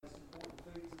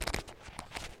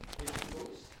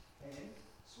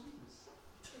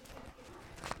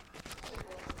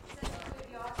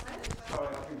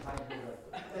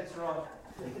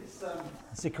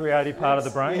It's the creative part of the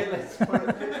brain. Yeah, let's put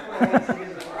our hands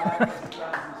together for art as it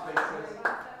does and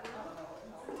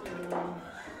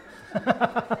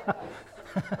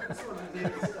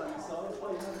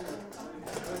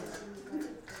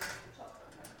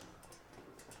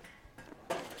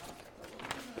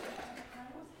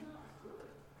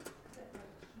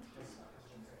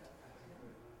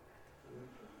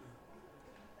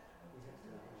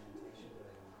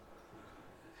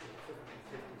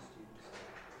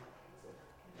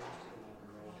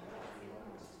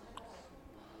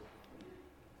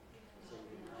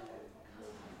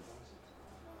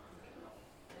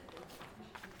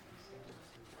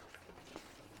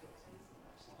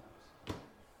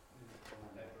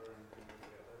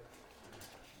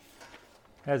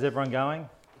How's everyone going?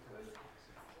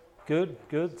 Good,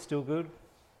 still good.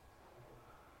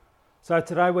 So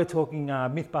today we're talking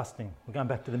myth busting. We're going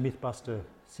back to the Mythbuster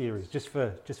series just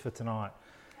for tonight.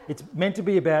 It's meant to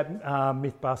be about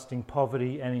myth busting,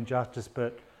 poverty and injustice,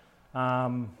 but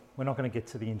we're not going to get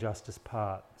to the injustice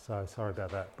part. So sorry about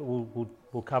that. But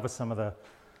we'll cover some of the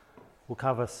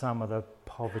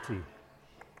poverty.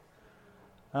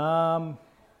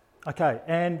 Okay,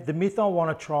 and the myth I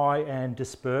want to try and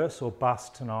disperse or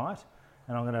bust tonight,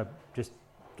 and I'm going to just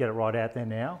get it right out there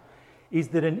now, is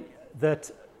that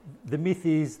the myth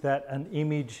is that an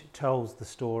image tells the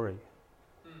story.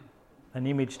 An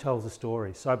image tells the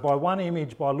story. So by one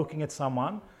image, by looking at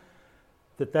someone,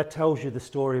 that tells you the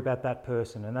story about that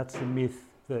person, and that's the myth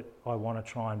that I want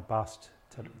to try and bust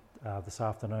this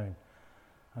afternoon.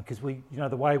 Because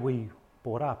the way we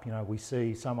brought up, we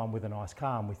see someone with a nice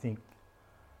car and we think,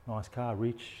 nice car,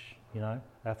 rich,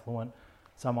 affluent.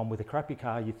 Someone with a crappy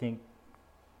car, you think,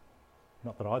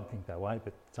 not that I'd think that way,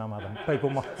 but some other people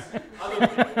might. what do you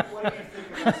think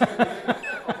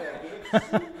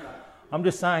about I'm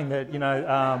just saying that,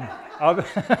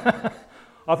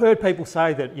 I've heard people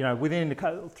say that, within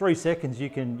 3 seconds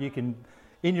you can,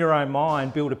 in your own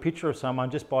mind, build a picture of someone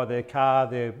just by their car,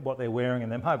 what they're wearing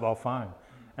and their mobile phone.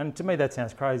 And to me that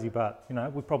sounds crazy, but,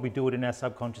 we probably do it in our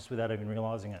subconscious without even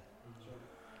realising it.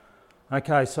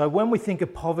 Okay, so when we think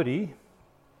of poverty,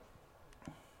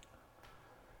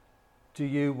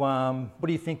 what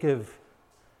do you think of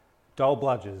dole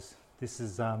bludgers? This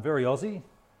is very Aussie,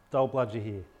 dole bludger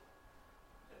here.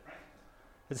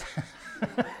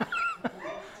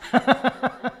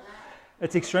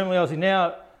 It's extremely Aussie.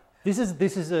 Now, this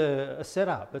is a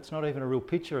setup. It's not even a real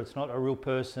picture. It's not a real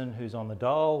person who's on the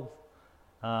dole.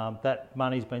 That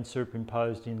money's been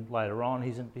superimposed in later on.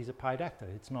 He's a paid actor.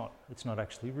 It's not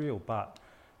actually real, but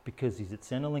because he's at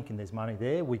Centrelink and there's money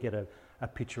there, we get a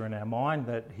picture in our mind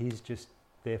that he's just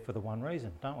there for the one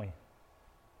reason, don't we?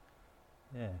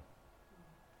 Yeah.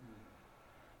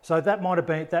 So that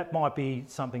might be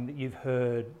something that you've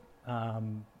heard.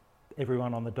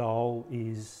 Everyone on the dole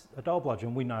is a dole bludger,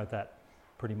 and we know that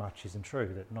pretty much isn't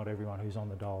true. That not everyone who's on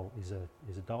the dole is a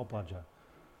dole bludger.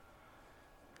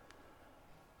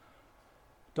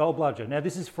 Dole bludger. Now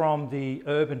this is from the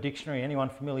Urban Dictionary. Anyone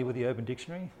familiar with the Urban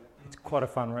Dictionary? It's quite a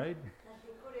fun read. That'd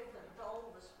be good if the dole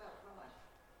was spelt right.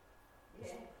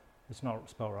 Yeah. It's not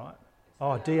spelled right.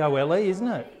 Oh, D-O-L-E, isn't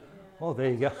it? Well, there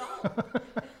you go.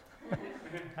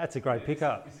 That's a great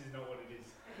pickup. This is not what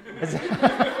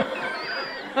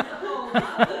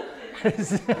it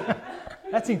is.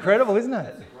 That's incredible, isn't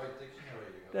it?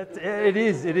 That's a great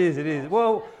dictionary. It is.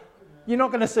 Well, you're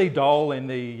not going to see dole in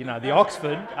the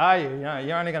Oxford, are you?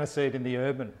 You're only going to see it in the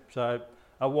Urban. So,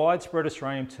 a widespread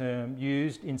Australian term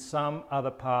used in some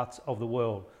other parts of the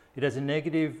world. It is a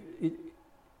negative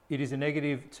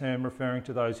term referring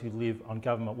to those who live on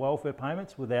government welfare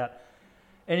payments without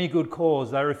any good cause.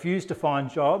 They refuse to find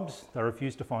jobs,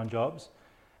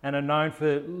 and are known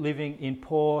for living in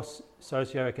poor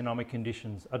socioeconomic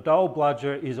conditions. A dole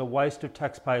bludger is a waste of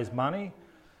taxpayers' money,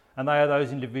 and they are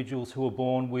those individuals who are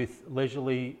born with a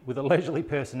leisurely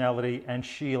personality and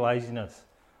sheer laziness.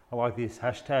 I like this.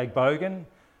 #bogan,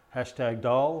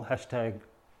 #dole,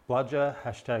 #bludger,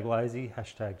 #lazy,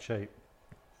 #cheap.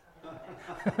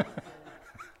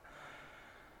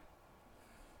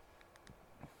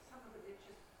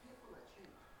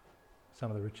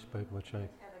 Some of the richest people are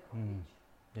cheap.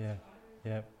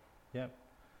 Yeah.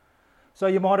 So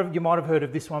you might have heard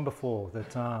of this one before.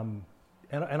 That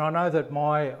and I know that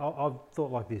I've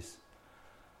thought like this.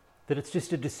 That it's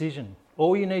just a decision.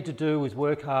 All you need to do is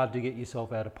work hard to get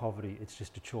yourself out of poverty. It's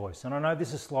just a choice. And I know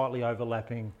this is slightly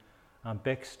overlapping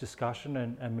Beck's discussion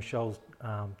and Michelle's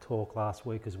talk last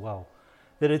week as well.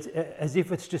 That it's as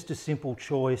if it's just a simple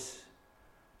choice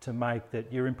to make,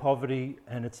 that you're in poverty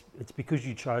and it's because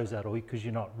you chose that, or because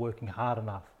you're not working hard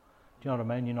enough. Do you know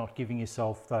what I mean? You're not giving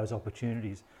yourself those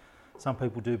opportunities. some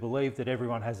people do believe that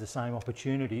everyone has the same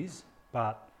opportunities,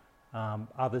 but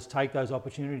others take those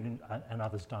opportunities and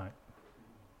others don't.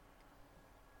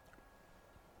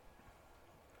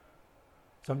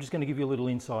 So I'm just going to give you a little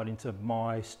insight into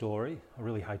my story. I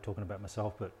really hate talking about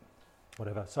myself, but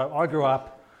whatever. So I grew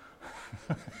up.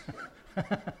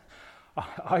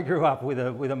 I grew up with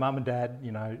a mum and dad,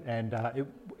 you know, and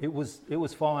it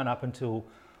was fine up until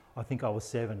I think I was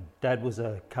 7. Dad was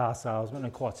a car salesman,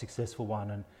 and quite successful one,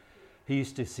 and he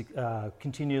used to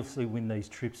continuously win these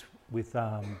trips with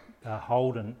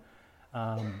Holden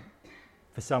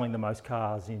for selling the most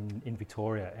cars in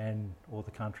Victoria or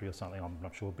the country or something, I'm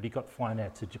not sure. But he got flown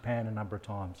out to Japan a number of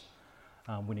times,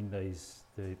 winning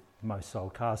the most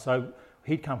sold cars. So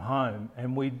he'd come home,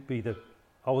 and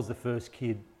I was the first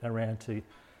kid around to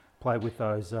play with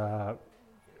those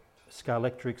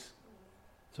Scalextrics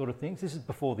sort of things. This is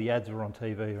before the ads were on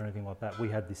TV or anything like that. We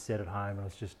had this set at home, and it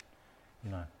was just,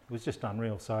 you know, it was just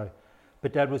unreal. So,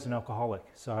 but Dad was an alcoholic,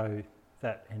 so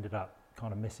that ended up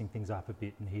kind of messing things up a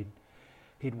bit, and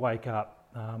he'd wake up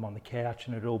on the couch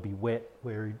and it'd all be wet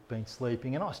where he'd been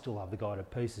sleeping, and I still love the guy to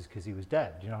pieces because he was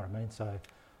Dad, you know what I mean? So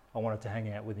I wanted to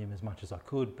hang out with him as much as I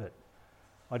could, but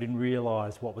I didn't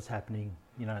realise what was happening,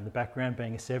 you know, in the background.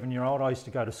 Being a 7-year-old, I used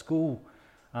to go to school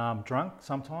drunk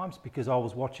sometimes because I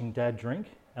was watching Dad drink,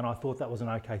 and I thought that was an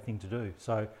okay thing to do.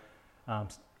 So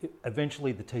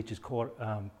eventually the teachers caught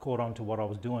on to what I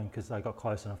was doing because they got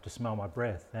close enough to smell my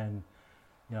breath, and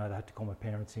you know, they had to call my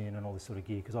parents in and all this sort of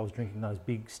gear because I was drinking those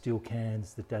big steel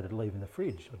cans that Dad would leave in the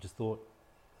fridge. I just thought,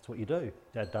 that's what you do.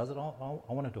 Dad does it,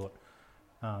 I want to do it.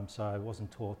 So I wasn't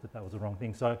taught that was the wrong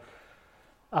thing. So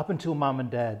up until Mum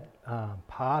and Dad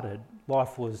parted,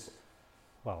 life was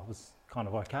kind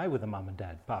of okay with the Mum and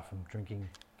Dad, apart from drinking,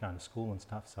 going to school and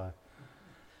stuff. So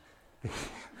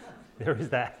there is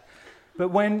that. But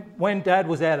when Dad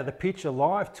was out of the picture,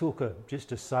 life took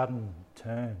just a sudden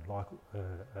turn, like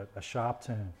a sharp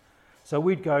turn. So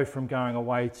we'd go from going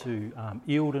away to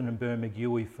Eildon and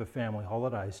Bermagui for family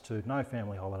holidays to no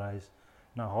family holidays,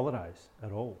 no holidays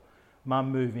at all.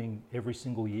 Mum moving every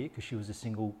single year because she was a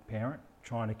single parent,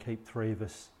 trying to keep 3 of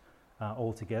us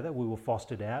all together. We were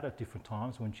fostered out at different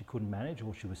times when she couldn't manage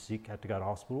or she was sick, had to go to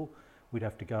hospital. We'd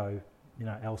have to go, you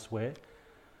know, elsewhere.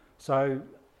 So,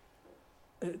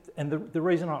 and the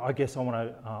reason I guess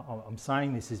I'm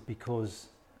saying this is because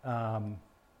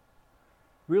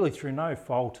really through no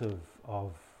fault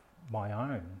of my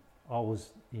own, I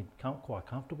was quite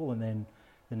comfortable, and then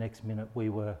the next minute we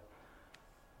were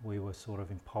sort of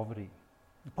in poverty.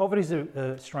 Poverty is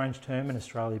a strange term in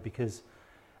Australia because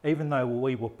even though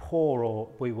we were poor or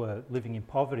we were living in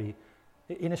poverty,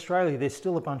 in Australia there's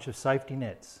still a bunch of safety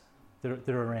nets that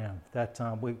are around that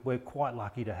we're quite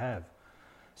lucky to have.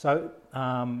 So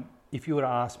if you were to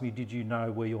ask me, did you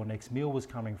know where your next meal was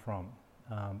coming from?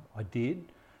 I did,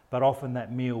 but often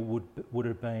that meal would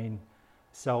have been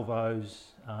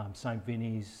Salvos, St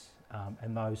Vinny's,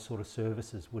 and those sort of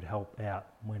services would help out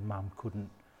when Mum couldn't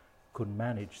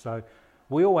manage. So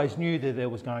we always knew that there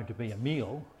was going to be a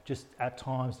meal, just at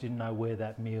times didn't know where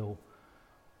that meal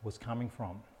was coming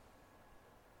from.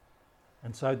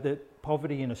 And so the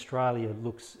poverty in Australia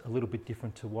looks a little bit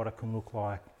different to what it can look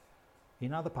like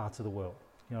in other parts of the world.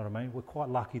 You know what I mean? We're quite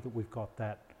lucky that we've got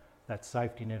that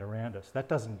safety net around us. That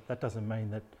doesn't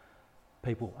mean that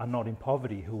people are not in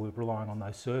poverty who are relying on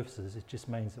those services. It just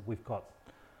means that we've got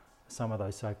some of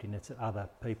those safety nets that other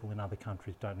people in other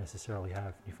countries don't necessarily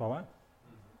have. You follow?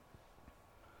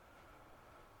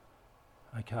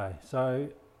 Okay, so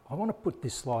I want to put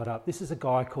this slide up. This is a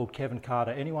guy called Kevin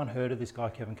Carter. Anyone heard of this guy,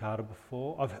 Kevin Carter,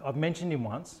 before? I've mentioned him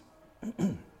once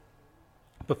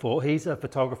before. He's a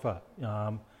photographer.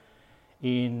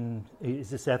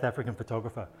 He's a South African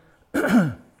photographer.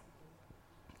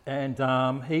 And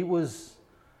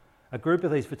a group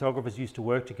of these photographers used to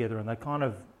work together, and they kind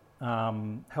of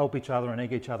help each other and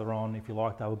egg each other on, if you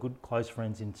like. They were good, close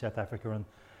friends in South Africa, and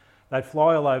they'd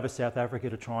fly all over South Africa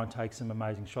to try and take some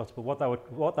amazing shots. But what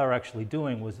they were actually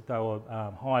doing was that they were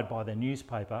hired by their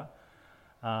newspaper,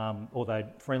 or they'd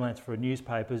freelance for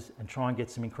newspapers and try and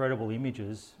get some incredible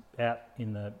images out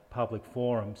in the public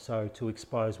forum, so to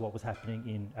expose what was happening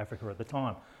in Africa at the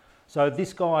time. So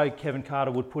this guy, Kevin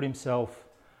Carter, would put himself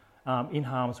in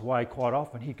harm's way quite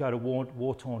often. He'd go to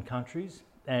war-torn countries,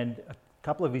 and a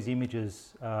couple of his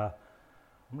images, I'm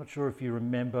not sure if you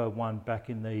remember one back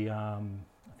in the, I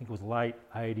think it was late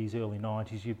 80s, early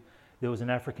 90s, there was an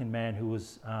African man who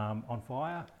was on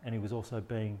fire, and he was also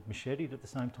being macheted at the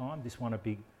same time. This won a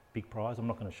big prize. I'm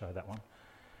not going to show that one.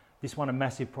 This won a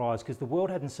massive prize because the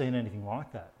world hadn't seen anything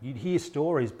like that. You'd hear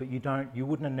stories, but you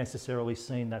wouldn't have necessarily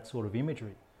seen that sort of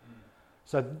imagery.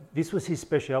 So this was his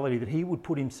speciality, that he would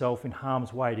put himself in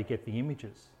harm's way to get the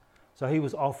images. So he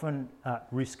was often at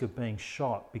risk of being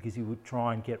shot because he would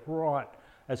try and get right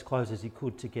as close as he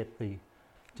could to get the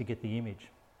image.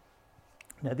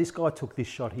 Now this guy took this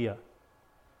shot here.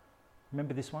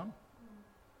 Remember this one?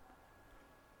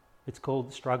 It's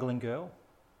called Struggling Girl.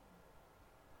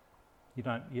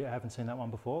 You haven't seen that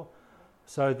one before?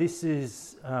 So this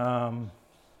is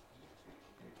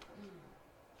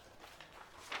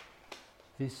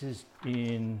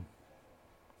in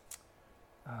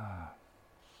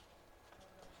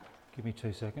give me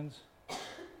 2 seconds.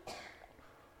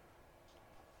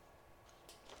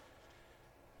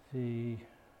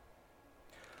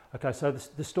 Okay, so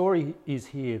the story is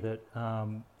here that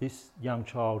this young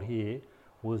child here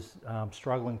was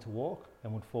struggling to walk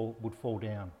and would fall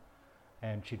down,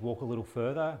 and she'd walk a little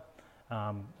further,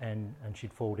 and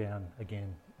she'd fall down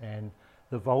again. And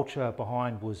the vulture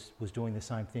behind was doing the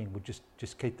same thing, would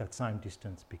just keep that same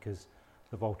distance because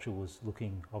the vulture was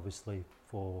looking obviously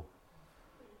for.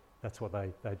 That's what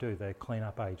they do. They're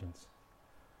clean-up agents.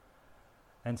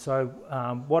 And so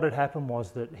what had happened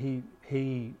was that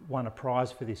he won a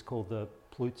prize for this called the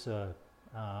Pulitzer.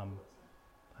 How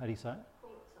do you say it?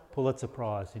 Pulitzer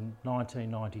Prize in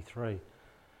 1993,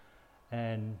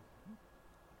 and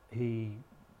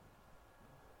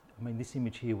this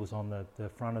image here was on the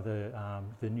front of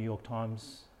the New York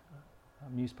Times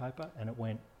newspaper,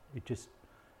 and it just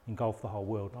engulfed the whole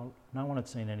world. No one had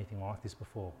seen anything like this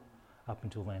before up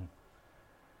until then.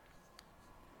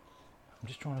 I'm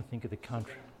just trying to think of the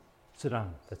country.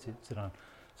 Sudan, that's it, Sudan.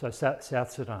 So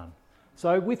South Sudan.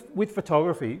 So with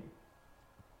photography,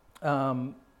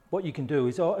 what you can do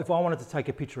is, if I wanted to take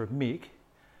a picture of Mick,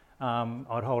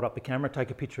 I'd hold up the camera,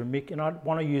 take a picture of Mick, and I'd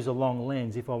want to use a long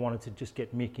lens if I wanted to just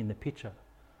get Mick in the picture.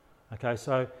 Okay,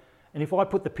 so, and if I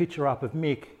put the picture up of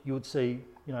Mick, you would see,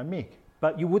 Mick,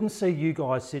 but you wouldn't see you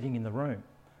guys sitting in the room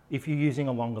if you're using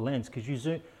a longer lens, because you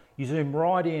zoom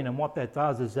right in, and what that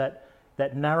does is that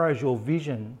narrows your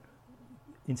vision.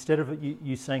 Instead of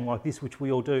you seeing like this, which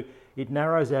we all do, it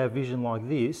narrows our vision like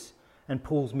this and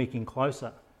pulls Mick in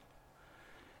closer.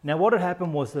 Now what had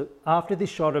happened was that after this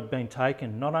shot had been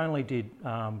taken, not only did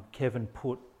Kevin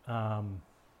put South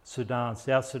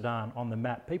Sudan on the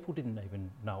map, people didn't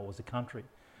even know it was a country,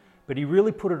 but he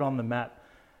really put it on the map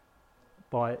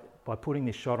by putting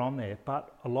this shot on there.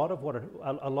 But a lot of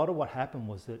what happened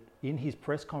was that in his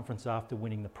press conference after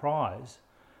winning the prize,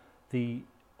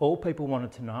 all people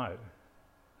wanted to know,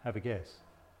 have a guess.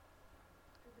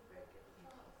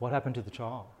 What happened to the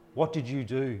child? What did you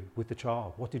do with the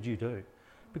child? What did you do?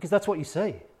 Because that's what you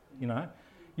see,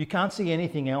 You can't see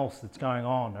anything else that's going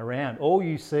on around. All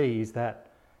you see is that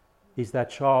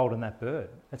child and that bird.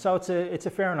 And so it's a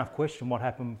fair enough question, what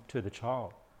happened to the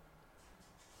child?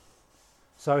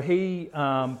 So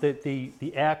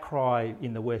the outcry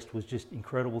in the West was just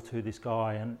incredible to this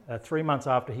guy, and 3 months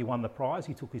after he won the prize,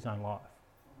 he took his own life.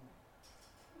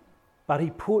 But he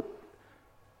put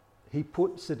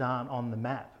Sudan on the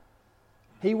map.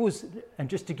 And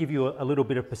just to give you a little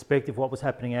bit of perspective, what was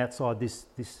happening outside this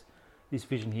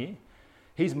vision here,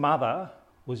 his mother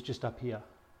was just up here.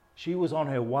 She was on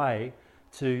her way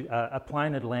to, a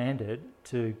plane had landed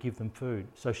to give them food.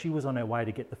 So she was on her way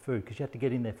to get the food, because you had to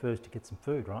get in there first to get some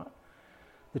food, right?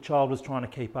 The child was trying to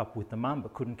keep up with the mum,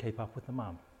 but couldn't keep up with the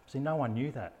mum. See, no one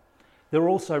knew that. There were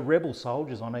also rebel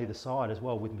soldiers on either side as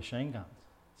well with machine guns.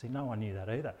 See, no one knew that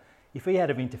either. If he had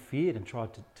have interfered and tried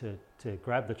to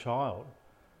grab the child,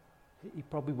 he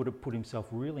probably would have put himself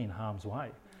really in harm's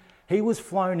way. He was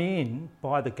flown in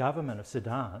by the government of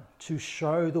Sudan to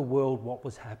show the world what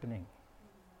was happening.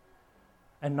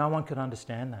 And no one could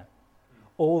understand that.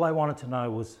 All they wanted to know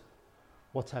was,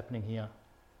 what's happening here?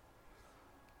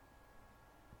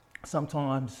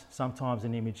 Sometimes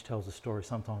an image tells a story,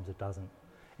 sometimes it doesn't.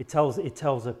 It tells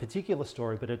a particular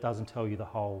story, but it doesn't tell you the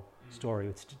whole story.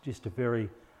 It's just a very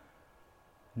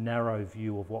narrow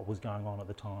view of what was going on at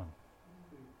the time.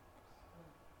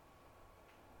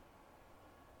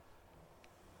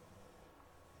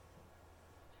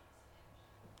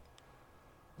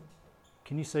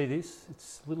 Can you see this?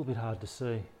 It's a little bit hard to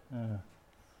see.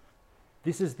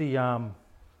 This is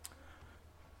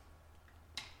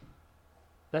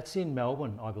that's in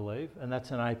Melbourne, I believe, and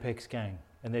that's an Apex gang,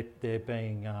 and they're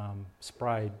being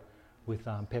sprayed with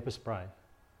pepper spray.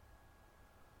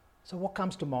 So what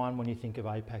comes to mind when you think of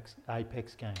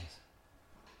Apex gangs?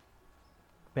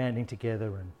 Banding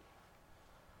together, and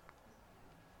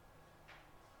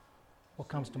what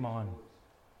comes to mind?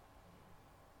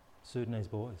 Sudanese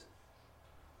boys.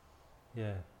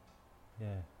 Yeah.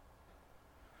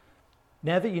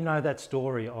 Now that you know that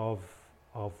story of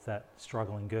that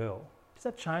struggling girl,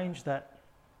 Does that change that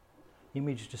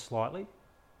image just slightly,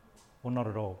 or not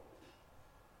at all?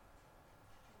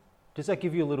 Does that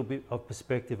give you a little bit of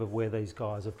perspective of where these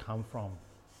guys have come from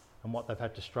and what they've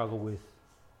had to struggle with?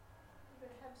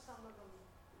 But have some of them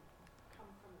come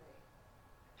from there?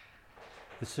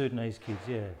 The Sudanese kids,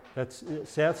 yeah. That's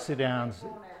South Sudan's.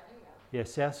 Born out here. Yeah,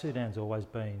 South Sudan's always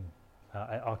been.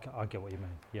 I get what you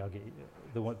mean. Yeah, I get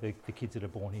the kids that are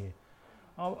born here.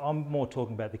 I'm more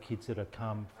talking about the kids that have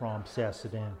come from South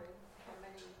Sudan. How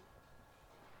many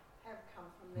have come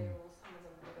from there, or some of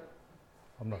them that have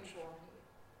I'm been not born sure.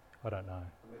 here? I don't know.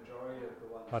 The majority of the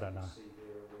ones I don't that know. you see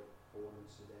there were born in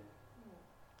Sudan.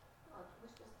 Oh, it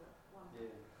was just the one. Yeah.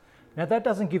 Now that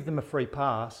doesn't give them a free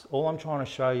pass. All I'm trying to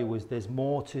show you is there's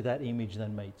more to that image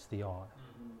than meets the eye.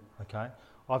 Mm-hmm. Okay,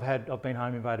 I've been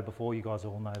home invader before. You guys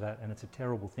all know that, and it's a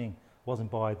terrible thing. It wasn't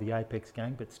by the Apex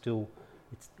gang, but still,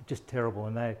 it's just terrible.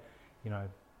 And they, you know,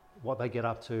 what they get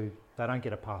up to, they don't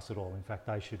get a pass at all. In fact,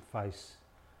 they should face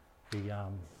the.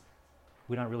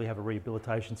 We don't really have a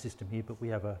rehabilitation system here, but we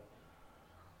have a.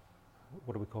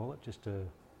 What do we call it? Just a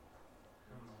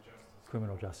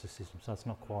criminal justice system. So it's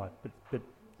not quite, but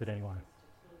anyway.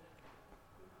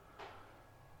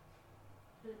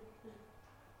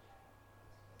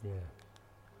 Yeah.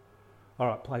 All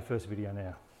right, play first video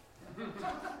now.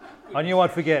 I knew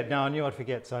I'd forget. No, I knew I'd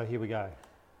forget. So here we go.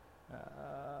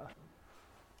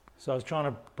 So I was trying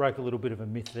to break a little bit of a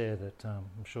myth there that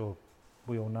I'm sure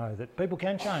we all know, that people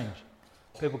can change.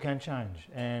 People can change,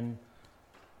 and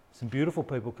some beautiful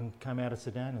people can come out of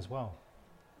Sudan as well.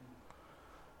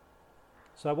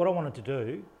 So what I wanted to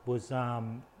do was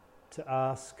to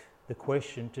ask the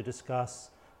question, to discuss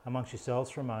amongst yourselves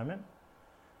for a moment.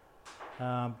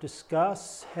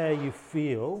 Discuss how you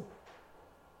feel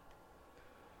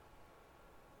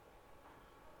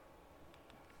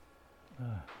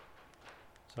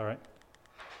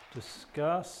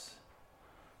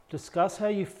discuss how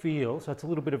you feel. So it's a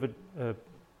little bit of a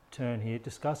turn here.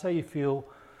 Discuss how you feel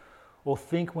or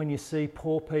think when you see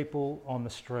poor people on the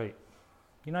street.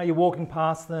 You know, you're walking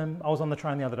past them. I was on the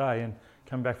train the other day and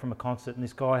coming back from a concert, and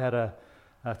this guy had a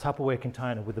Tupperware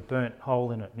container with a burnt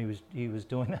hole in it, and he was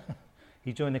doing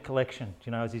he's doing the collection,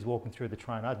 you know, as he's walking through the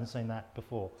train. I hadn't seen that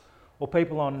before. Or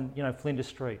people on, you know, Flinders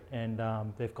Street, and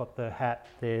they've got the hat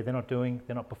there. They're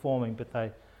not performing, but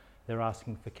they're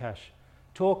asking for cash.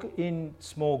 Talk in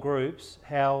small groups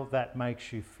how that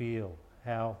makes you feel.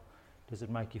 How does it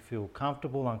make you feel?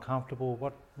 Comfortable, uncomfortable?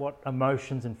 What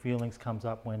emotions and feelings comes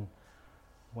up when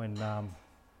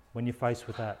you're faced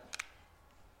with that?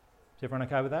 Is everyone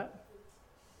okay with that?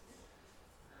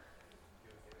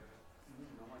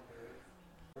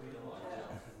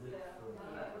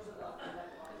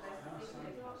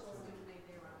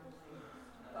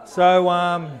 So,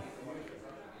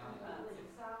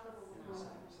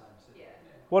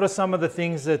 what are some of the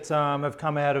things that have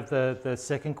come out of the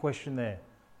second question there?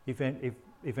 If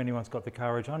anyone's got the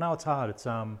courage, I know it's hard. It's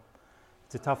a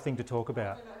tough thing to talk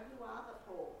about. You know, who are the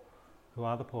poor? Who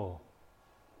are the poor?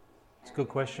 It's a good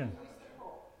question.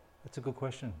 That's a good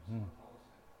question.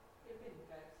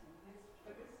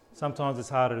 Sometimes it's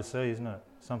harder to see, isn't it?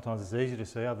 Sometimes it's easy to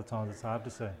see. Other times it's hard to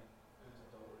see.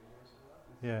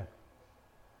 Yeah.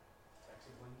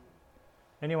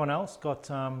 Anyone else got?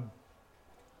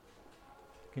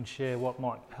 Can share what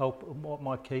might help, what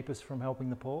might keep us from helping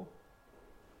the poor?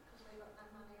 Because we got no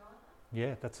money either.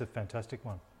 Yeah, that's a fantastic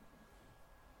one.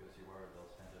 Because you're worried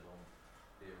they'll spend it on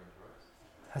beer and drugs.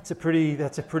 That's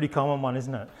a pretty common one,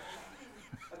 isn't it?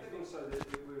 I think also that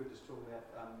we were just talking about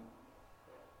the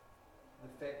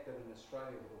fact that in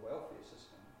Australia with the welfare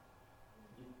system,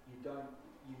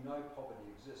 you know poverty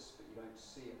exists, but you don't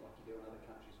see it like you do in other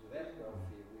countries without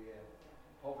welfare, where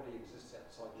poverty exists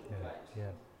outside your gate.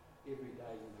 Yeah. Every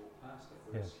day you walk past it,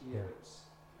 whereas Yeah,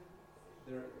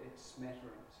 here it's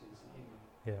smatterings,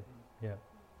 Yeah.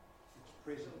 it's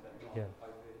present but not Yeah.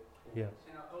 overt. Yeah.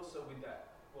 And also with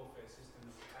that welfare system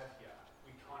that we have here,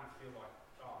 we kind of feel like,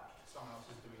 oh, someone else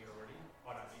is doing it already.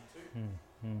 I don't need to.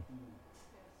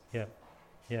 Yeah.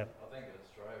 I think in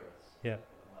Australia it's Yeah.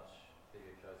 a much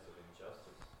bigger case of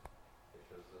injustice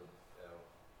because of our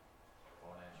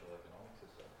financial economic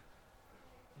system.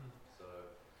 So,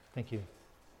 Thank you. you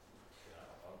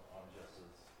know, I'm just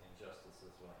as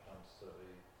injustices when it comes to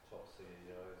the top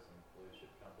CEOs and blue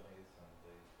chip companies and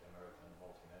the American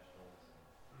multinationals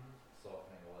and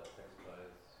siphoning all our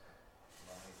taxpayers'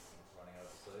 money and running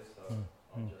overseas. So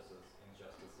I'm just as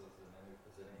injustices as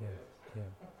anybody else.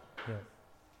 Yeah.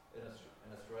 In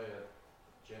Australia,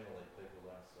 generally people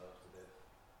don't starve to death.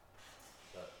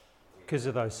 But Because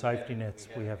of those safety nets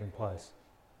we have in place.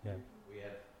 Yeah. We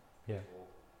have Yeah. people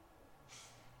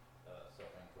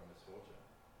suffering from misfortune.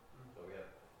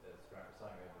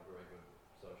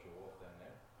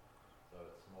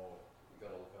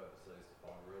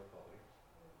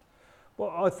 Well,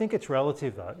 I think it's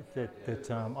relative though.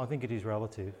 I think it is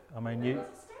relative. I mean, There was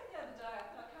a stat the other day,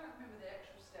 I can't remember the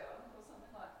actual stat, I think it was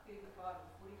something like 35 or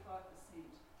 45%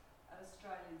 of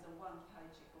Australians are one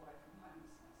paycheck away from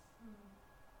homelessness.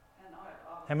 And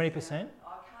How many percent?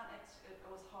 I can't, it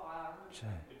was higher, I remember. Gee.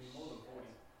 It'd be more than 40.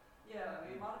 Yeah,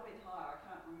 it might have been higher, I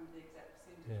can't remember the exact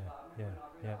percentage, Yeah, but I yeah, remember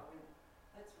when I read it, I went,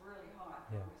 that's really high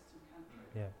for Yeah. a Western country.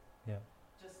 Yeah, yeah.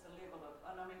 Just the level of,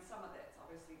 and I mean, some of that's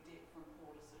obviously debt from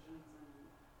poor decisions and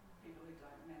people who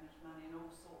don't manage money and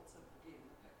all sorts of, again,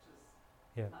 the picture's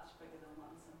Yeah. much bigger than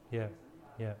one simple Yeah. reason.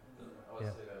 But Yeah. I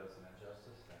Yeah. see that as an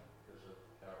injustice then, because of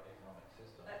our economic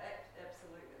system.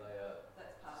 Absolutely, They are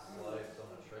that's part of it. slaves on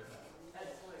the treadmill.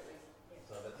 Absolutely.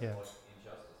 So that's Yeah. like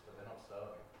injustice, but they're not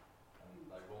starving, and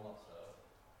they will not starve,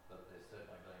 but they're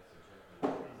certainly being subjected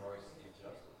to gross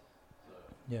injustice. So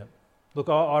Yeah. Look,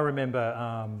 I remember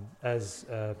as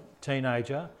a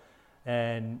teenager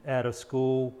and out of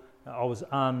school, I was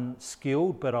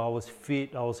unskilled, but I was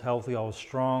fit, I was healthy, I was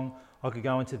strong. I could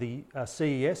go into the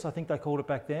CES, I think they called it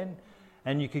back then,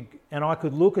 and I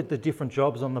could look at the different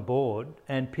jobs on the board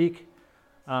and pick,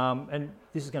 and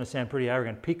this is going to sound pretty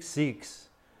arrogant, pick 6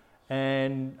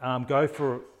 and go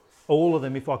for all of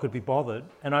them if I could be bothered.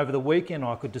 And over the weekend,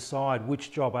 I could decide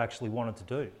which job I actually wanted to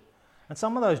do. And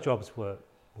some of those jobs were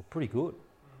pretty good.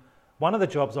 One of the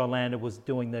jobs I landed was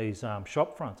doing these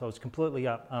shop fronts. I was completely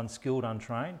unskilled,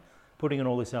 untrained, putting in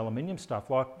all this aluminium stuff.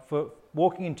 Like for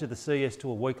walking into the CS2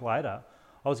 a week later,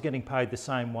 I was getting paid the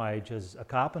same wage as a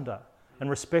carpenter and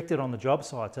respected on the job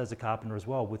sites as a carpenter as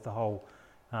well, with the whole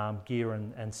gear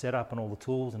and setup and all the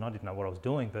tools. And I didn't know what I was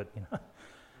doing, but you know.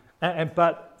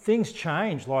 But things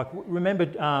changed. Like remember,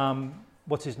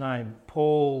 what's his name?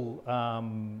 Paul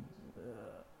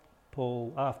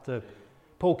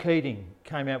Keating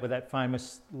came out with that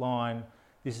famous line,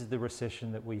 "This is the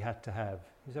recession that we had to have."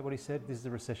 Is that what he said? This is the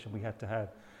recession we had to have.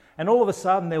 And all of a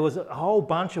sudden there was a whole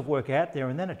bunch of work out there,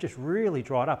 and then it just really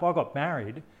dried up. I got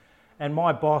married and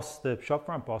my boss, the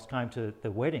shopfront boss, came to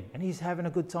the wedding and he's having a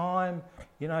good time,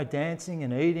 you know, dancing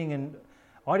and eating, and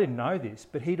I didn't know this,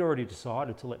 but he'd already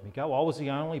decided to let me go. I was the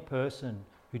only person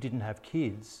who didn't have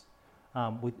kids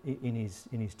in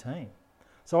his team.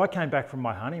 So I came back from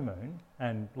my honeymoon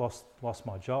and lost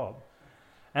my job.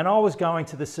 And I was going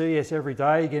to the CS every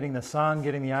day, getting the sun,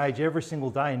 getting the age every single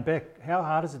day. And Beck, how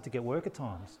hard is it to get work at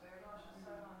times?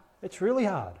 It's really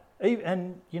hard.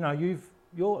 And you know, you're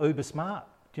uber smart.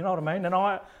 Do you know what I mean? And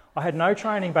I had no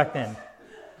training back then.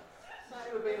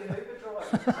 You were being an Uber driver.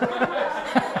 So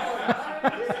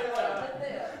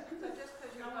just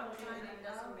because you're not training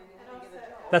doesn't mean you're going to get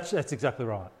a job. That's exactly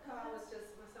right. My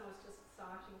son was just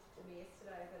citing to me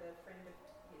yesterday that a friend of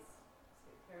his,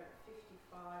 parent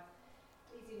 55,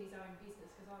 he's in his own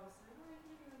business, because I was saying, oh,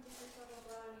 you're in your own business, blah, blah,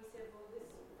 blah, and he said, well,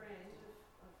 this friend of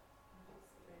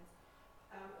his friends,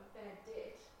 a bad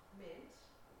debt meant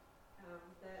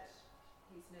that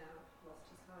he's now lost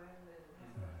his home and has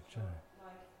lost his job.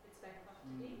 Like, it's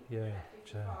bankrupted him Yeah, at 55,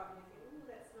 Joe. and you think, ooh,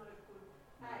 that's not a good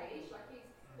age, like he's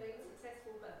being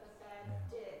successful, but the bad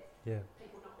debt, Yeah,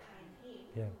 people not paying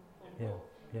him Yeah, or yeah, more.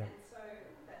 yeah. And so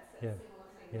that's that Yeah, similar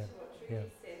thing yeah, to what yeah.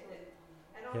 Trudy said.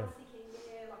 And I Yeah. was thinking,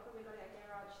 like when we got our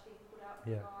garage thing put up,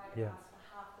 Yeah, the guy yeah. asked for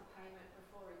half the payment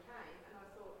before he came, and I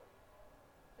thought,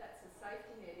 that's a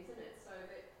safety net, isn't it? So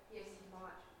that, yes, he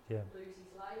might Yeah. lose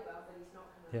his labour, but he's not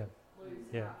going to Yeah.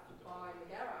 lose Yeah. half to buy the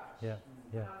garage. Yeah.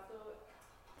 Yeah. And I thought,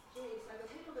 gee, so the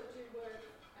people that do work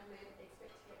and then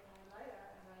expect to get paid later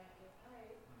and they don't get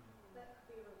paid, that could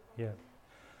be a real problem. Yeah.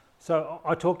 So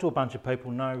I talked to a bunch of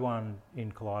people, no one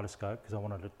in Kaleidoscope, because I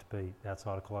wanted it to be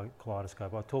outside of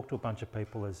Kaleidoscope. I talked to a bunch of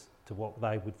people as to what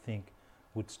they would think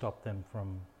would stop them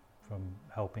from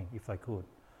helping if they could.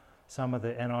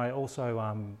 And I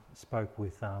also spoke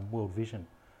with World Vision.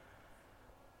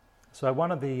 So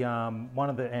one of the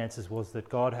answers was that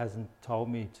God hasn't told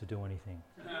me to do anything.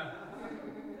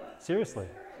 Seriously,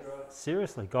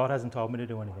 God hasn't told me to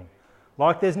do anything.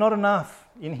 Like there's not enough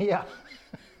in here.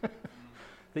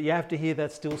 That you have to hear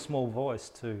that still small voice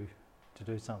to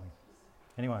do something.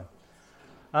 Anyway,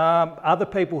 other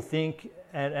people think,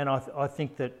 and I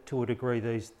think that to a degree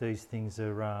these things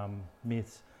are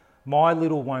myths. My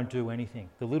little won't do anything.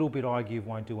 The little bit I give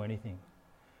won't do anything.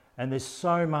 And there's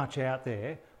so much out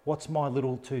there. What's my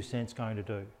little 2 cents going to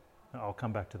do? I'll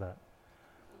come back to that.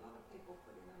 A lot of people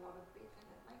put in a lot of bits and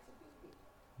it makes a big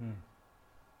bit.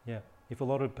 Yeah, if a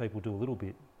lot of people do a little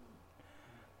bit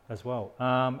as well.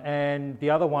 And the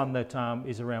other one that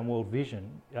is around World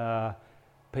Vision,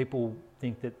 people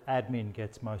think that admin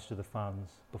gets most of the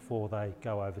funds before they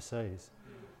go overseas.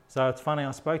 So it's funny,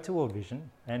 I spoke to World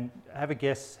Vision, and have a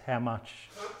guess how much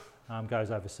goes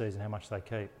overseas and how much they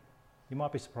keep. You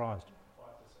might be surprised. 5%.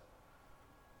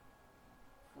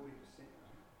 40%. 90%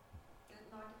 can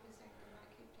they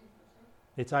keep 10%?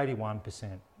 It's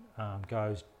 81%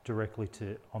 goes directly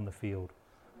to on the field.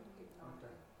 Okay.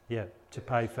 Yeah, to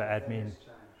pay for That admin. has changed.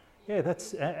 Yeah,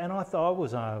 that's and I thought I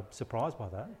was surprised by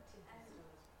that. A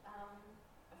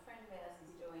friend of ours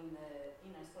is doing the,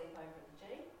 sleepover at the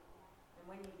G, and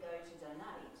when you go to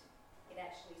donate, it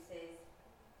actually says,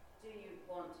 do you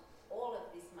want all of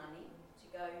this money to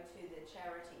go to the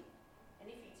charity? And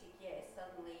if you tick yes,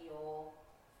 suddenly your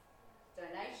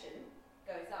donation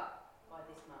goes up by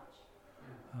this much.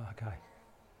 Okay.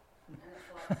 And it's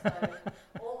like, so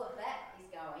all of that is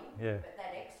going, Yeah. but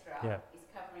that extra Yeah. is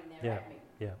covering their Yeah. admin.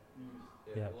 Yeah.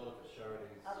 Yeah, Yeah. a lot of the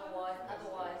charities. Otherwise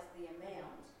the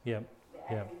amount, Yeah. the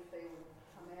Yeah. admin fee will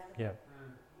come out of Yeah. it.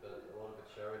 But a lot of the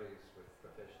charities with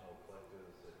professional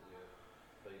collectors that you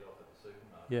feed off at the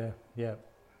supermarket, Yeah. Yeah.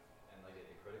 and they get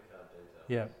your credit card details.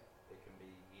 Yeah. It can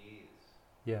be years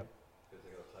Yeah. because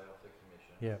they've got to pay off the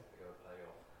commission. Yeah. They've got to pay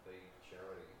off the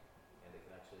charity, and it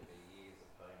can actually be years of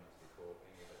payments before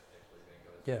any of it actually then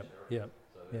goes Yeah. to charity. Yeah.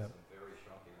 So there's Yeah. some very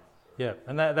chunky ones. Yeah.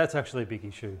 And that's actually a big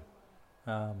issue.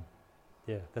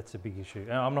 Yeah, that's a big issue.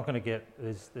 And I'm not going to get.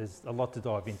 There's a lot to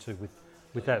dive into with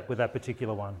that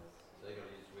particular one. So you've got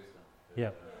to use wisdom.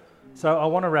 Yeah. So I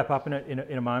want to wrap up in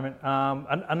a moment.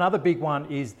 Another big one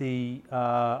is the,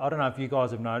 I don't know if you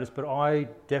guys have noticed, but I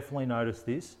definitely noticed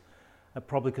this,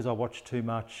 probably because I watch too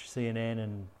much CNN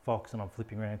and Fox and I'm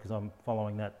flipping around because I'm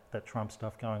following that Trump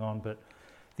stuff going on. But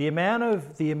the amount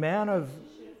of the amount of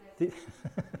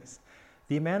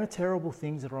terrible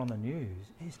things that are on the news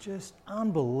is just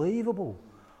unbelievable.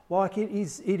 Like it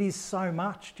is so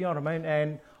much. Do you know what I mean?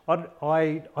 And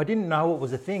I didn't know it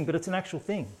was a thing, but it's an actual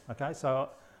thing. Okay, so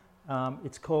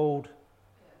it's called.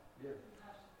 Yeah.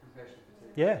 Compassion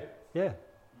fatigue. Yeah, yeah.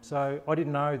 So I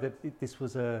didn't know that this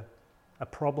was a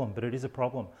problem, but it is a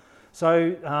problem.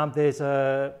 So there's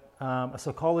a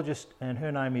psychologist, and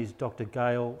her name is Dr.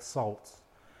 Gail Saltz,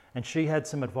 and she had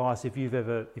some advice if you've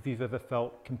ever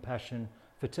felt compassion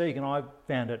fatigue, and I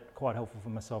found it quite helpful for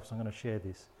myself. So I'm going to share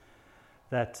this.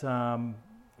 That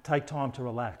take time to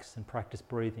relax and practice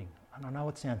breathing. And I know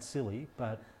it sounds silly,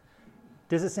 but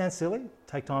does it sound silly?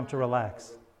 Take time to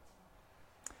relax.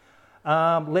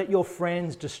 Let your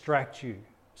friends distract you.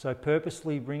 So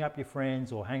purposely bring up your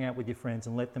friends or hang out with your friends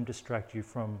and let them distract you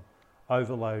from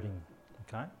overloading.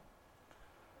 Okay?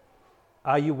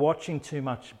 Are you watching too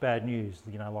much bad news,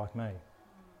 like me?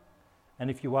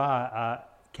 And if you are,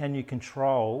 can you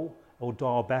control or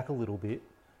dial back a little bit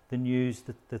the news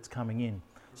that's coming in?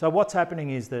 So what's happening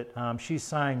is that she's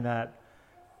saying that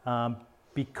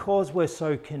because we're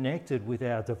so connected with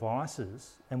our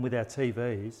devices and with our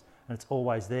TVs, and it's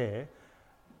always there,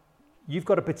 you've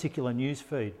got a particular news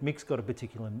feed, Mick's got a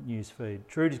particular news feed,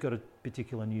 Trudy's got a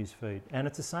particular news feed, and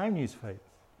it's the same news feed.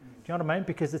 Do you know what I mean?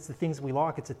 Because it's the things we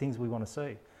like, it's the things we want to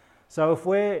see. So if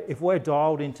we're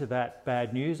dialed into that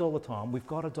bad news all the time, we've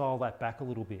got to dial that back a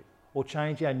little bit, or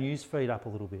change our news feed up a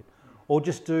little bit, or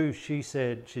just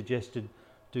suggested,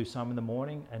 do some in the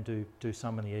morning and do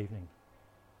some in the evening.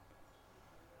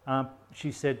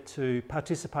 She said to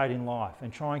participate in life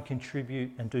and try and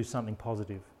contribute and do something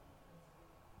positive.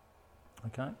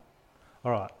 Okay?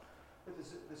 All right. But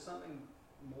there's something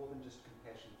more than just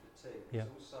compassion fatigue. Yeah.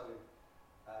 There's also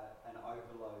an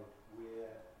overload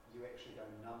where you actually go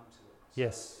numb to it. So,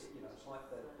 Yes. it's like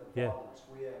the Yeah. violence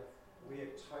where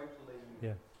we're totally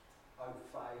Yeah. au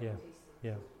fait Yeah. with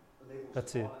Yeah. levels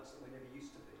That's of it. violence that we never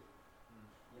used to be.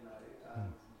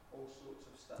 All sorts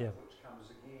of stuff, Yeah. which comes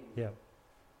again. Yeah.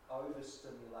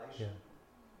 Overstimulation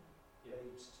Yeah.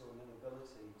 leads to an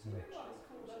inability to Yeah. actually.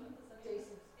 There's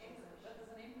an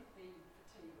empathy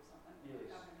fatigue or something. Yes. I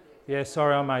can't remember the Yeah,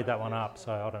 sorry, I made that one up,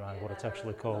 so I don't know what it's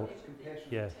actually called. It's compassion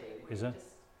Yeah. fatigue. Is it?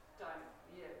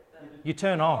 Don't, You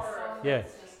turn off. Yeah.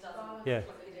 Yeah.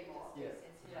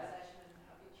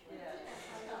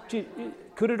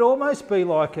 Could it almost be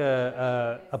like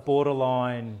a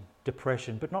borderline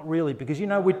depression, but not really, because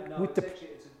No, with it's the actually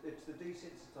it's the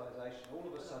desensitisation. All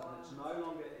of a sudden, it's no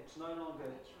longer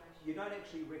you don't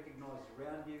actually recognise it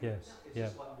around you. Yeah, It's yeah,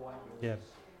 just like white noise. yeah,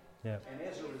 yeah. And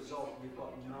as a result, you've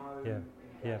got no Yeah,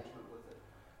 yeah. engagement with it.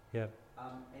 Yeah.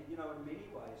 And in many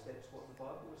ways, that's what the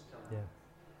Bible was telling. Yeah.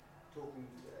 Talking,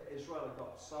 Israel had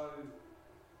got so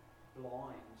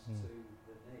blind Mm. to the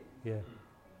need. Yeah.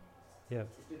 Yeah.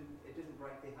 It didn't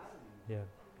break their heart anymore.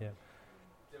 Yeah.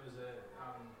 There was an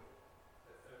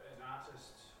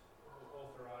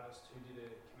author artist who did a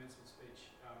commencement speech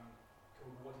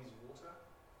called What is Water?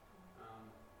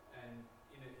 And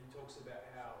in it he talks about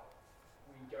how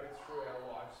we go through our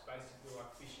lives basically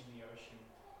like fish in the ocean,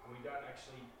 and we don't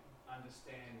actually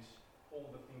understand all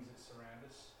the things that surround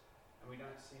us, and we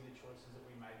don't see the choices that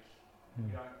we make. Mm.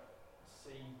 We don't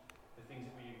see the things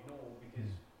that we ignore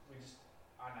because we're just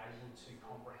unable to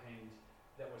comprehend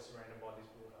that we're surrounded by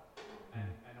this water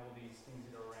and all these things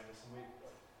that are around us. And we're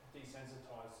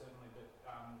desensitised certainly, but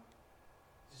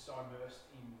just so immersed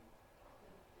in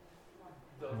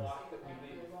the life that we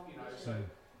live, you know. So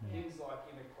things like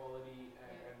inequality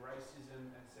and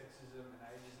racism and sexism and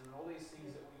ageism and all these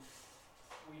things that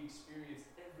we experience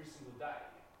every single day,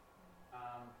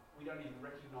 we don't even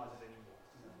recognise it anymore.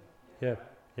 Yeah,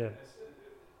 yeah.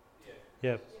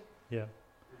 Yeah. Yeah.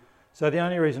 So the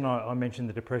only reason I mentioned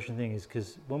the depression thing is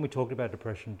because when we talked about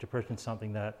depression's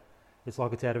something that it's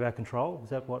like it's out of our control. Is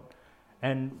that what?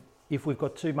 And if we've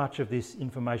got too much of this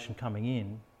information coming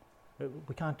in,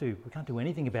 we can't do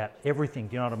anything about everything.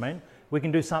 Do you know what I mean? We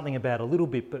can do something about a little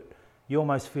bit, but you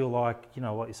almost feel like, you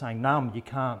know, what you're saying, numb. You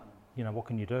can't. You know, what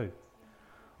can you do?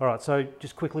 All right. So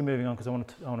just quickly moving on because I want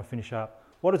to finish up.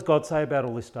 What does God say about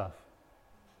all this stuff?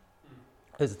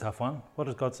 Here's a tough one. What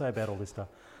does God say about all this stuff?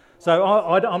 So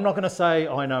I'm not going to say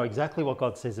I know exactly what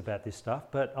God says about this stuff,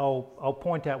 but I'll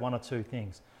point out one or two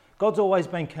things. God's always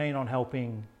been keen on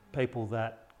helping people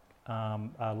that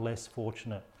are less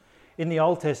fortunate. In the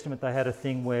Old Testament, they had a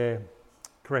thing where,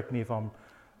 correct me if I'm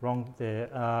wrong there,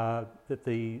 that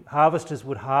the harvesters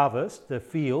would harvest the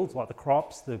fields, like the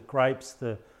crops, the grapes,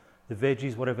 the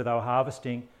veggies, whatever they were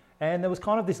harvesting, and there was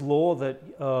kind of this law that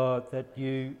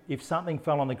if something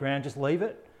fell on the ground, just leave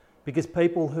it, because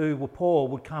people who were poor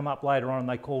would come up later on and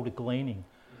they called it gleaning,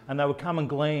 and they would come and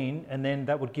glean, and then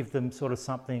that would give them sort of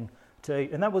something to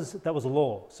eat, and that was a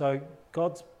law. So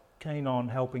God's keen on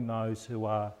helping those who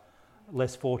are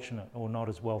less fortunate or not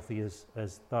as wealthy as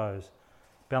those,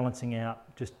 balancing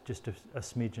out just a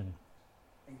smidgen.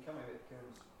 And coming back to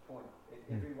Kevin's point,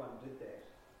 everyone did that,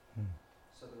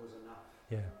 so there was enough.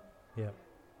 Yeah.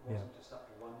 It wasn't just up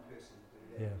to one person to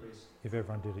do that. Yeah. The rest, If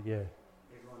everyone did it, yeah.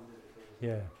 everyone did it.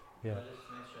 Yeah. Can I just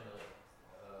mention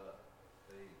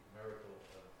the miracle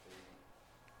of the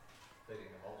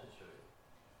feeding the multitude?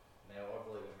 Now, I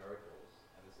believe in miracles,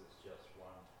 and this is just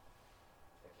one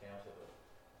account of it.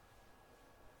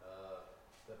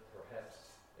 That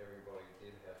perhaps everybody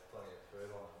did have plenty of food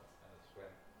on them, and it's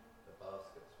when the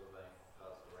baskets were being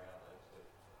passed around as if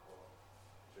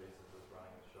Jesus was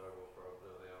running the show or for a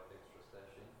bit of the extra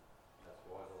stash in. That's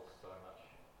why there was so much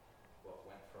what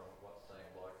went from what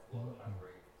seemed like a lot of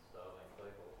hungry, starving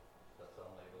people, that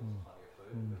suddenly there was plenty of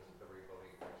food because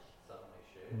everybody suddenly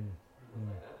shared what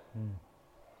they had.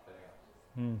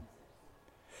 Anyway.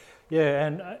 Yeah,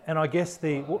 and I guess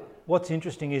what's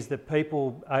interesting is that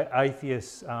people,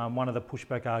 atheists, one of the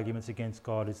pushback arguments against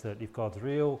God is that if God's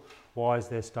real, why is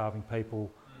there starving people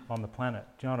on the planet?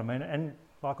 Do you know what I mean? And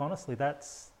like honestly, that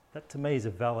to me is a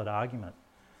valid argument,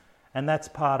 and that's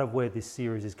part of where this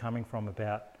series is coming from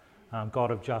about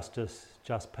God of justice,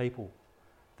 just people.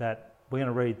 That we're going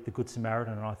to read the Good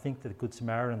Samaritan, and I think that the Good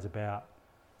Samaritan's about,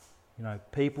 you know,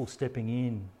 people stepping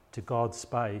in to God's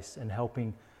space and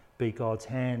helping be God's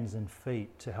hands and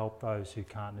feet to help those who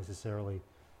can't necessarily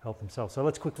help themselves. So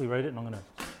let's quickly read it, and I'm going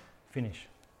to finish.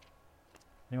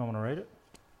 Anyone want to read it?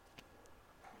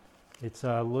 It's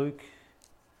Luke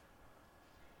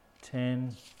 10.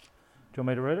 Do you want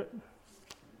me to read it?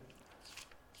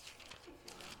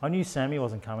 I knew Sammy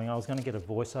wasn't coming. I was going to get a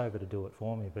voiceover to do it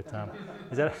for me, but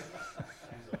is that...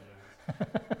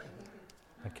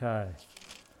 Okay.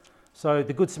 So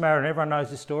the Good Samaritan, everyone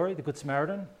knows this story, the Good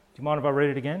Samaritan. Do you mind if I read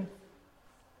it again?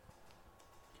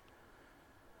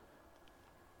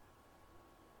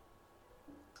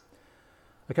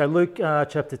 Okay, Luke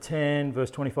chapter 10,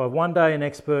 verse 25. One day an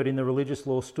expert in the religious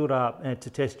law stood up to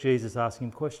test Jesus,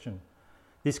 asking him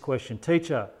this question,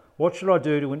 "Teacher, what should I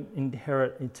do to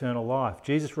inherit eternal life?"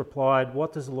 Jesus replied,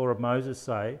 "What does the law of Moses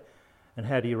say, and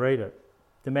how do you read it?"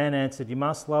 The man answered, "You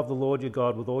must love the Lord your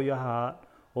God with all your heart,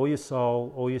 all your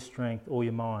soul, all your strength, all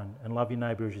your mind, and love your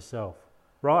neighbour as yourself."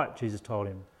 "Right," Jesus told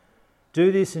him.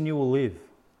 "Do this and you will live."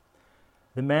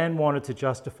 The man wanted to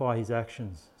justify his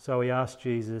actions, so he asked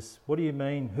Jesus, "What do you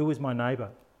mean? Who is my neighbour?"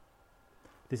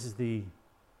 This is the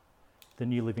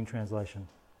New Living Translation.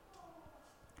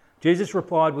 Jesus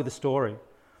replied with a story.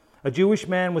 A Jewish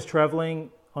man was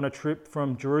travelling on a trip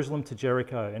from Jerusalem to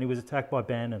Jericho, and he was attacked by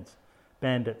bandits.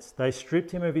 They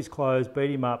stripped him of his clothes,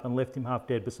 beat him up, and left him half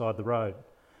dead beside the road.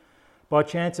 By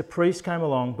chance, a priest came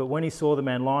along, but when he saw the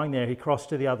man lying there, he crossed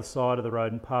to the other side of the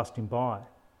road and passed him by.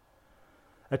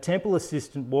 A temple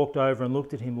assistant walked over and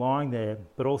looked at him lying there,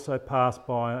 but also passed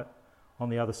by on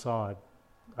the other side.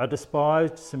 A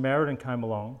despised Samaritan came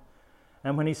along,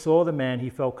 and when he saw the man, he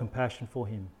felt compassion for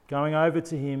him. Going over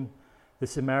to him, The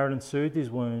Samaritan soothed his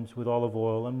wounds with olive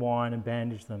oil and wine and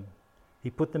bandaged them. He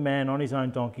put the man on his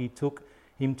own donkey, took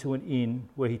him to an inn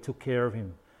where he took care of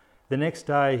him. The next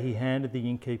day he handed the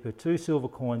innkeeper 2 silver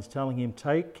coins, telling him,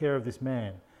 "Take care of this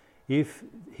man. If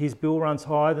his bill runs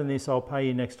higher than this, I'll pay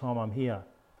you next time I'm here."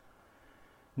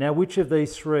 Now, which of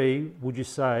these 3 would you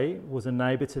say was a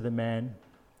neighbour to the man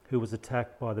who was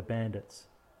attacked by the bandits?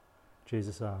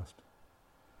 Jesus asked.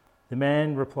 The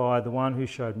man replied, "The one who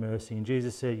showed mercy." And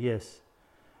Jesus said, "Yes,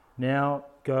 now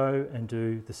go and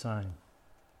do the same."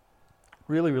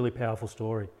 Really, really powerful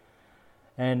story.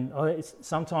 And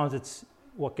sometimes it's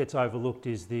what gets overlooked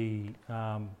is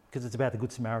because it's about the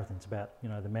Good Samaritan, it's about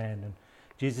the man, and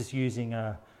Jesus using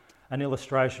an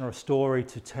illustration or a story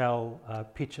to tell a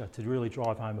picture to really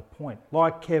drive home a point.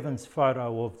 Like Kevin's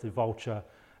photo of the vulture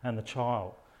and the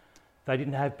child. They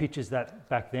didn't have pictures that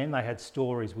back then, they had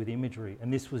stories with imagery,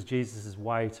 and this was Jesus'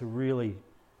 way to really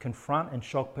confront and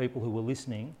shock people who were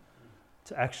listening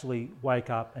to actually wake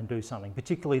up and do something,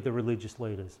 particularly the religious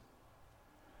leaders.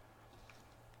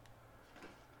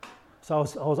 So I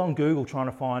was on Google trying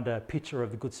to find a picture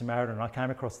of the Good Samaritan, and I came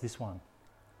across this one.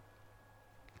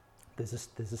 There's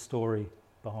a story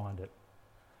behind it.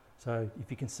 So if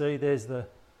you can see, that's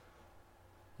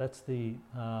the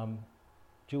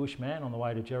Jewish man on the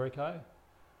way to Jericho,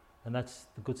 and that's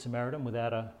the Good Samaritan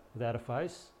without a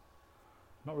face.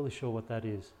 Not really sure what that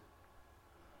is.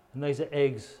 And these are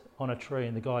eggs on a tree,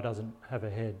 and the guy doesn't have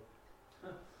a head.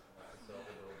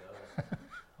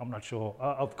 I'm not sure.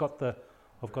 I've got the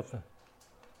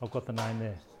name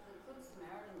there. The Good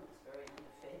Samaritan looks very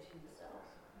underfed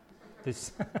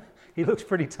himself. He looks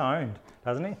pretty toned,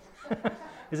 doesn't he?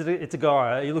 It's a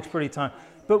guy. He looks pretty toned.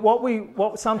 But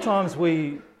what sometimes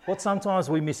we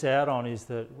miss out on is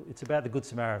that it's about the Good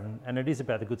Samaritan, and it is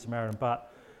about the Good Samaritan.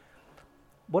 But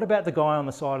what about the guy on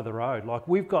the side of the road? Like,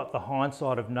 we've got the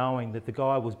hindsight of knowing that the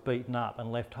guy was beaten up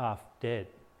and left half dead,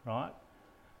 right?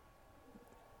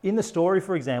 In the story,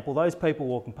 for example, those people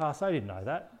walking past, they didn't know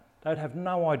that. They'd have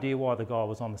no idea why the guy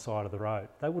was on the side of the road.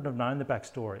 They wouldn't have known the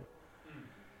backstory.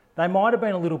 They might have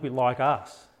been a little bit like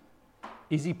us.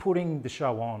 Is he putting the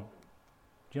show on?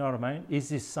 Do you know what I mean? Is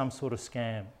this some sort of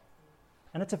scam?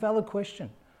 And it's a valid question.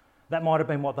 That might have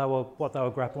been what they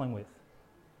were grappling with.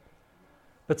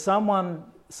 But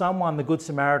someone, the Good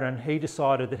Samaritan, he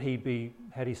decided that he'd be,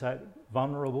 how do you say it,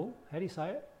 vulnerable? How do you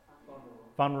say it?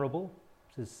 Vulnerable.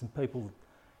 There's some people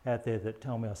out there that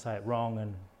tell me I say it wrong,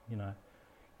 and you're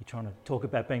trying to talk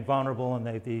about being vulnerable, and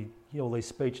all these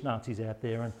speech Nazis out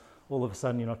there, and all of a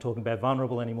sudden you're not talking about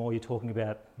vulnerable anymore, you're talking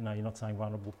about, you're not saying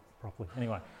vulnerable properly.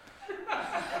 Anyway.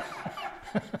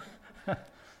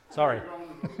 Sorry. The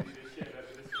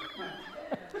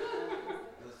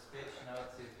speech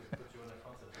Nazis would put you in a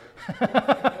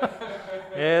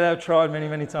concentration. Yeah, they've tried many,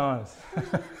 many times.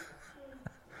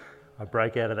 I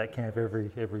break out of that camp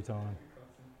every time.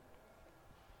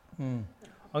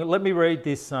 Let me read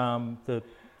this, the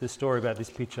story about this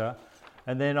picture,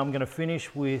 and then I'm going to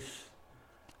finish with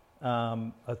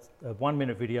a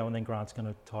 1-minute video, and then Grant's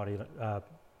going to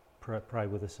pray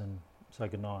with us and say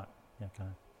goodnight. Okay.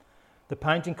 The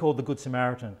painting called The Good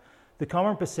Samaritan. The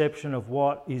common perception of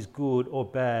what is good or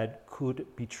bad could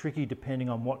be tricky depending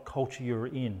on what culture you're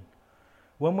in.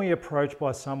 When we are approached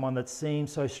by someone that seems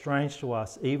so strange to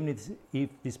us, even if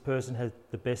this person has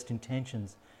the best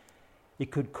intentions,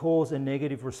 it could cause a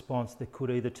negative response that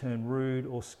could either turn rude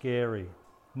or scary.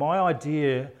 My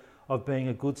idea of being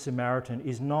a good Samaritan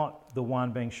is not the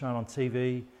one being shown on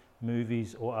TV,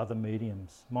 movies, or other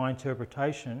mediums. My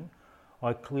interpretation,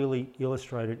 I clearly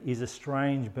illustrated, is a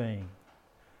strange being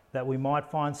that we might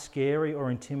find scary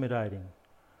or intimidating.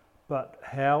 But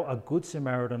how a good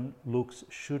Samaritan looks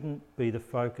shouldn't be the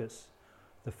focus.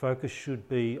 The focus should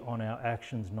be on our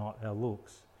actions, not our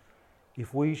looks.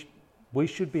 If we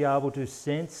should be able to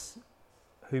sense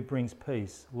who brings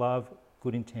peace, love,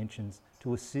 good intentions,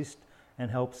 to assist and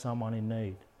help someone in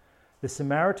need. The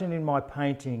Samaritan in my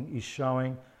painting is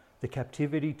showing the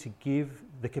capacity to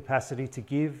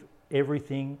give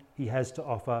everything he has to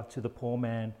offer to the poor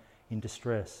man in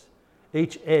distress.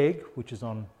 Each egg, which is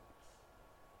on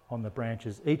the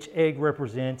branches, each egg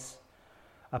represents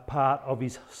a part of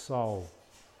his soul,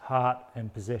 heart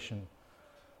and possession.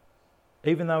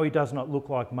 Even though he does not look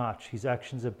like much, his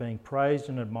actions are being praised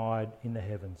and admired in the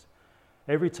heavens.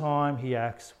 Every time he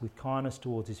acts with kindness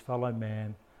towards his fellow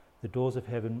man, the doors of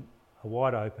heaven are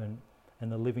wide open,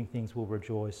 and the living things will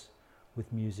rejoice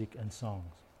with music and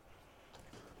songs.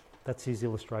 That's his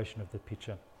illustration of the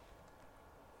picture.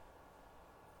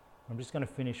 I'm just going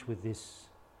to finish with this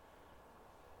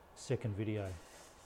second video.